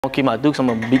I'm gonna keep my dukes, I'm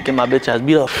gonna get my bitch ass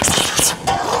beat up.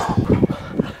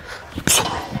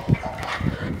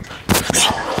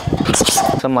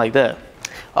 Something like that.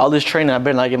 All this training, I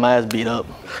better not get my ass beat up.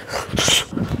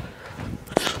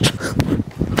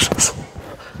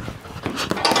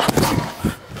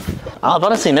 I've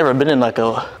honestly never been in like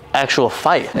a actual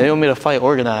fight. They want me to fight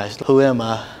organized. Who am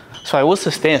I? So like, what's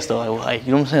the stance though? Like,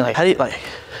 you know what I'm saying? Like, how do you like?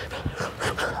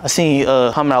 I seen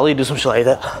Muhammad Ali do some shit like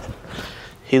that.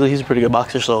 He's a pretty good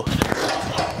boxer, so.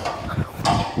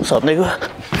 What's up, nigga?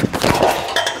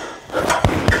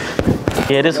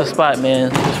 Yeah, this is a spot,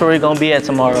 man. This is where we're gonna be at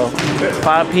tomorrow.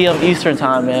 5 p.m. Eastern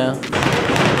time, man.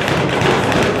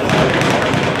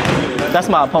 That's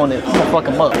my opponent. I'm gonna fuck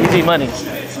him up. Easy money.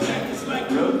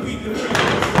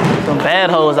 Some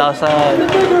bad hoes outside.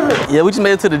 Yeah, we just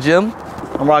made it to the gym.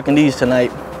 I'm rocking these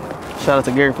tonight. Shout out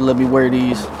to Gary for letting me wear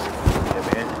these.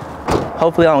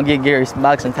 Hopefully I don't get Gary's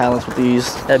boxing talents with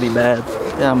these. That'd be bad.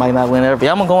 Yeah, I might not win ever.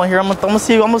 Yeah, I'm gonna go in here. I'm gonna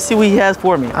see what he has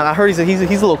for me. I heard he's a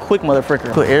little quick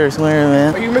motherfucker. Put Eric's wearing,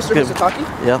 man. Are you Mr. Hisatake?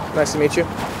 Yeah. Nice to meet you.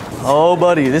 Oh,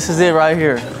 buddy, this is it right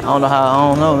here. I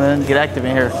don't know, man. Get active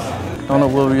in here. I don't know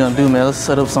what we're gonna do, man. Let's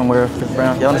set up somewhere.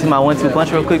 Y'all wanna see my 1-2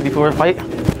 punch real quick before we fight?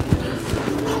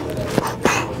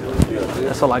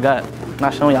 That's all I got.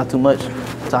 Not showing y'all too much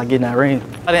until I get in that ring.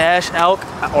 I think Ash Alk,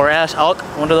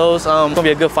 one of those. It's gonna be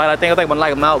a good fight. I think I'm gonna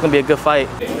knock him out. It's gonna be a good fight.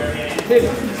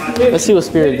 Let's see what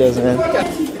Spirit does, man.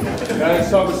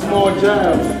 That's a small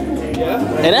jab.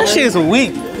 And that shit is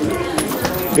weak.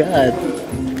 God.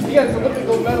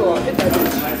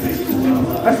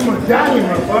 That's medallion,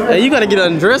 motherfucker. Hey, you gotta get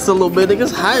undressed a little bit.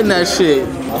 Niggas hiding that shit.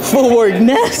 Footwork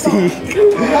nasty.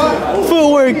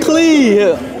 Footwork clean.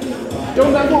 Show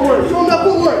him that footwork. Show him that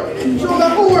footwork. Show him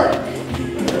that footwork.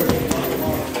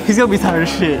 He's gonna be tired of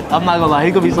shit. I'm not gonna lie,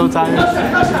 he's gonna be so tired.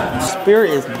 Spirit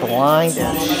is blind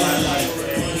as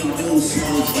shit.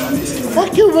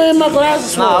 Fuck you wearing my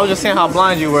glasses for? Nah, I was just saying how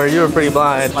blind you were. You were pretty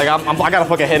blind. Like, I got a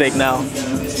fucking headache now.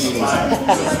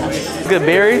 Good,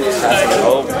 Barry?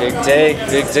 Oh, big day,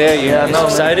 big day. You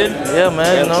excited? Man. Yeah,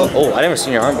 man, you know. Oh, I never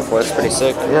seen your arm before. That's pretty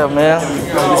sick. Yeah, man.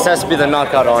 This has to be the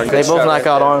knockout arm. They both knock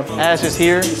out arm. Ash is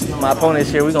here. My opponent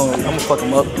is here. I'm gonna fuck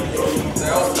him up.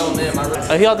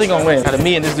 Who y'all think gonna win? Out of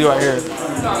me and this dude right here.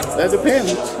 That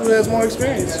depends. Who has more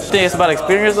experience? You think it's about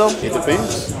experience though? It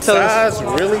depends. Size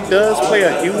really does play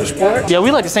a huge part. Yeah, we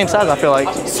like the same size, I feel like.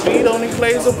 Speed only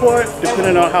plays a part,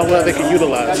 depending on how well they can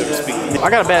utilize their speed. I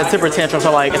got a bad temper tantrum,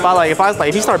 so like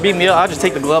if he start beating me up, I just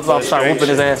take the gloves off, start whooping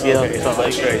his ass. Yeah. Okay, So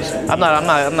like, frustration. I'm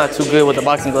not too good with the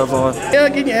boxing gloves on. Yeah,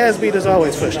 getting your ass beat is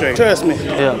always frustrating. Trust me.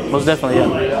 Yeah, most definitely,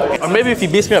 yeah. Or maybe if he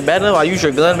beats me up bad enough, I'll use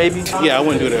your gun, maybe. Yeah, I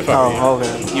wouldn't do that if I were you. Oh,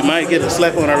 okay. You might get a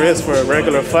slap on the wrist for a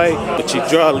regular fight, but you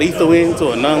draw lethal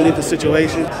into a non-lethal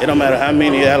situation. It don't matter how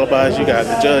many alibis you got,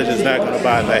 the judge is not gonna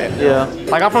buy that. Yeah.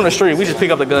 Like I'm from the street, we just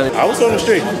pick up the gun. I was on the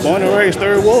street, born and raised,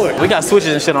 3rd Ward. We got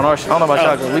switches and shit on our shit. I don't know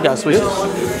about y'all, we got switches.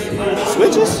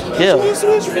 Switches? Yeah. What you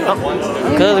switch for?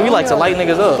 Cause we like to light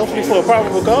niggas up. Hopefully for a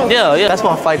probable cause. Yeah, that's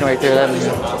why I'm fighting right there. That means.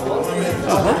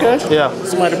 Oh, okay. Yeah.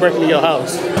 Somebody breaking into your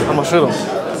house. I'm gonna shoot him.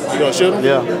 You gonna shoot him?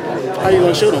 Yeah. How you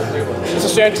gonna shoot him? It's a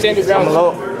stand your ground.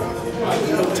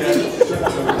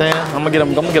 Damn, I'm gonna get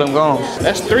him gone.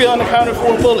 That's 3 unaccounted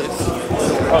for bullets.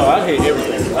 Oh, I hate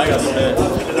everything. I got the best.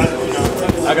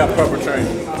 I got proper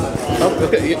training.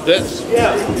 Okay, that's,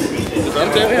 yeah.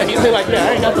 I'm telling you, he's like, yeah,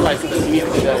 I ain't got the license. You need to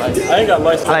get that license. I ain't got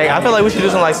license. Like, I feel like we should do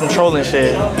some trolling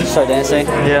shit. Start dancing.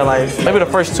 Yeah, like maybe the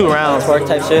first 2 rounds. Twerk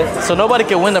type shit. So nobody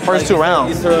can win the first 2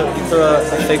 rounds. You throw a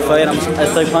fake fight. I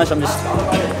fake punch. I'm just.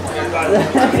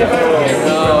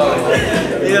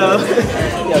 Yo,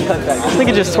 this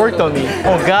nigga just twerked on me.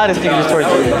 Oh God, this nigga just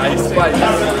twerked on me.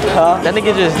 Huh? That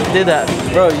nigga just did that.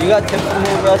 Bro, you got tips from me,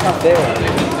 bro. That's not fair.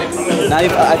 I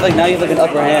feel like now you have like an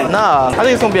upper hand. Nah, I think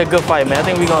it's gonna be a good fight, man. I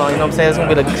think we gonna, you know what I'm saying?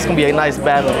 It's gonna be a nice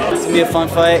battle. It's gonna be a fun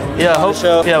fight. Yeah, hope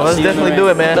so. Yeah, let's definitely do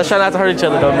it, man. Let's try not to hurt each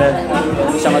other, though,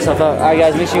 man. Shout myself out. All right,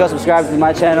 guys, make sure you go subscribe to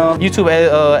my channel. YouTube,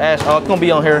 Ash Alk, gonna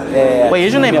be on here. Yeah. Wait,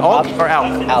 is your name Alk or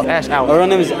Alk? Alk. Ash Alk. My real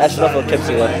name is Ashraf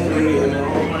Kipsula.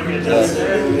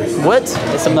 What?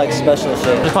 It's some like special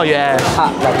shit. Just call you Ash.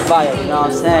 Hot, like fire, you know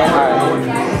what I'm saying?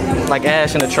 Alright. Like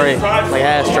ash in a tray. Like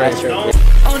ash tray.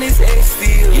 On this X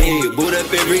steel, yeah, boot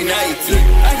up every night.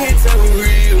 I can't tell who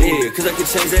real, yeah, cause I can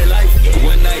change their life.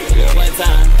 One night, one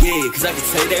time, yeah, cause I can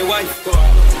take their wife.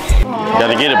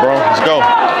 Gotta get it, bro. Let's go.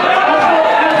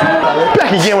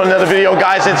 Back again with another video,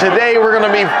 guys, and today we're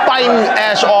gonna be fighting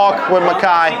Ash Alk with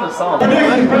Makai.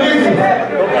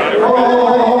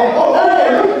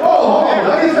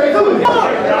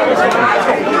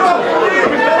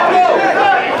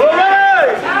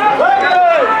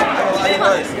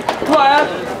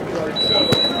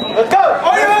 Let's go!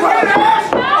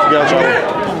 Got y'all.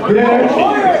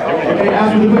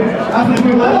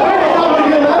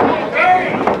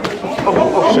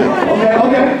 Oh, shit.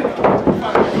 Okay.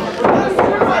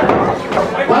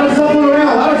 Lot of shuffling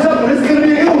around. Lot of shuffling. This is gonna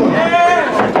be a good one.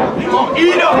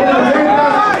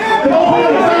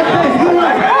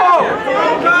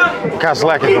 Kind of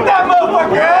slacking. Eat that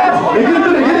motherfucker, ass! Get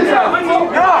it.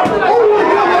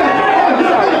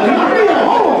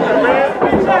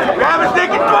 Grab a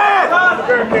stick and twist!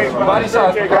 Body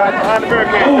shots. Behind the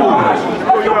barricade. You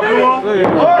got blue on?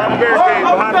 Behind the barricade.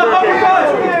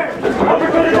 Behind the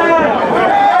barricade.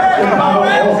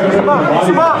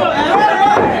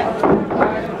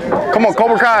 Come on,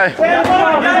 Cobra Kai.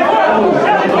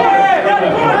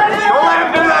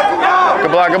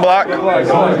 Good block, good block. He's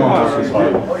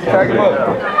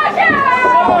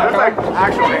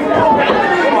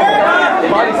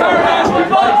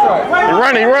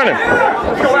running, he's running.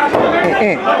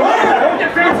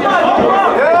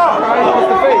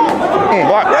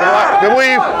 Block, block, good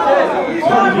weave.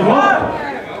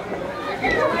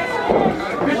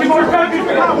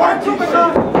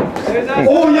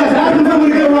 Oh yes, I can tell you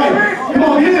to get it right. Come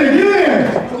on, get in, get in.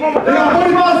 They got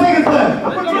 45 seconds left.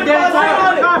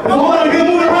 Come on, get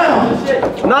moving around.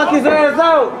 Knock his ass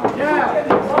out.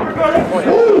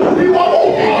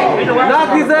 Knock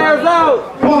his ass out.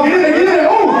 Come on, get in, get in.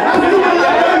 Oh, that's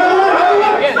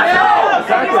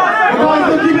good. Come on,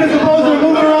 still keeping his composure and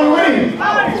moving around the ring.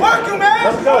 Work you, man.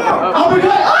 Let's go. I'll be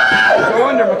good. Go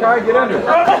under, Makai, get under.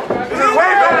 This is way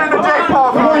better than the Jake Paul.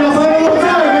 Come on, y'all, play a little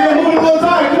time. They're moving a little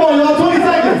time. Come on, y'all, 20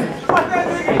 seconds.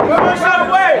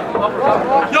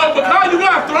 Yo, Makai, you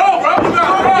gotta throw, bro. You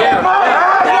gotta throw. Yeah.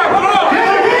 You gotta throw.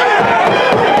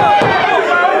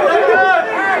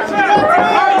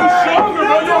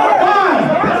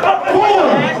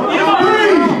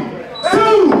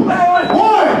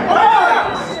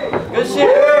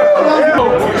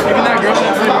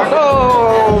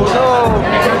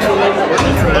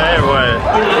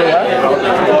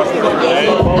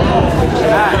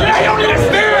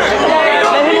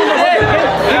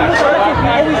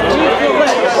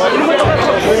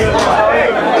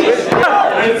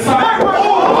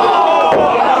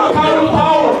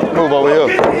 Move over here.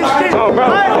 Oh, bro.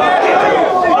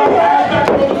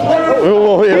 Move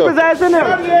over here. Keep his ass in there.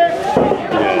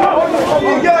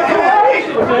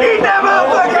 Eat that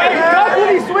motherfucker! That's when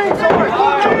he swings so much.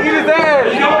 Eat his ass.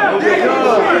 Eat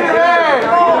his ass.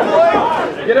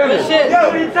 Get under. Shit. Yo,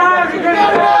 eat time. Get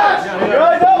his ass.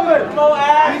 Right open. Come on,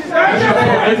 ass. Eat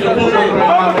his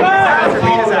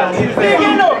ass. Eat his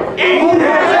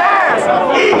ass.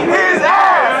 Eat his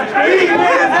ass. Eat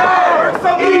his ass.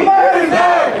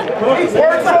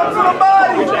 Work something to the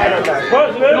body.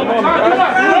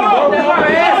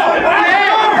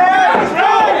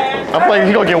 I'm thinking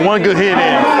he's gonna get one good hit in.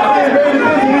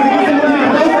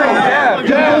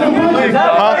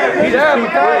 Huh?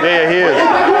 Yeah, he is.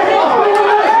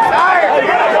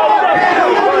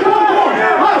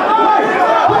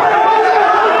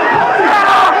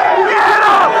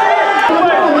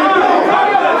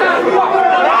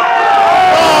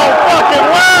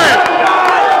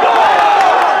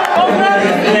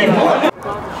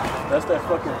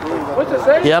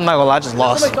 Yeah, I'm not gonna lie, I just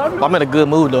lost. I'm in a good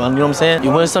mood though, you know what I'm saying?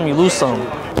 You win some, you lose some.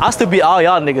 I still beat all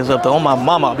y'all niggas up though. On my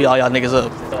mama, I'll beat all y'all niggas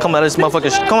up. Come out this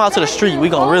motherfucker, come out to the street, we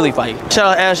gonna really fight. Shout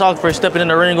out Ash Hawk for stepping in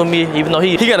the ring with me, even though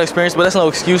he got experience, but that's no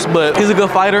excuse. But he's a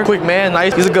good fighter, quick man,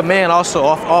 nice. He's a good man also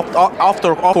off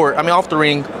the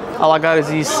ring. All I got is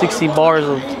these 60 bars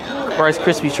of Rice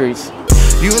Krispie treats.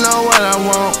 You know what I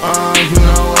want, you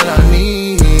know what I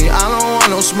need. I don't want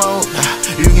no smoke,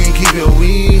 you can keep your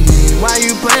weed. Why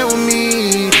you playing with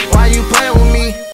me? Why you playing with me?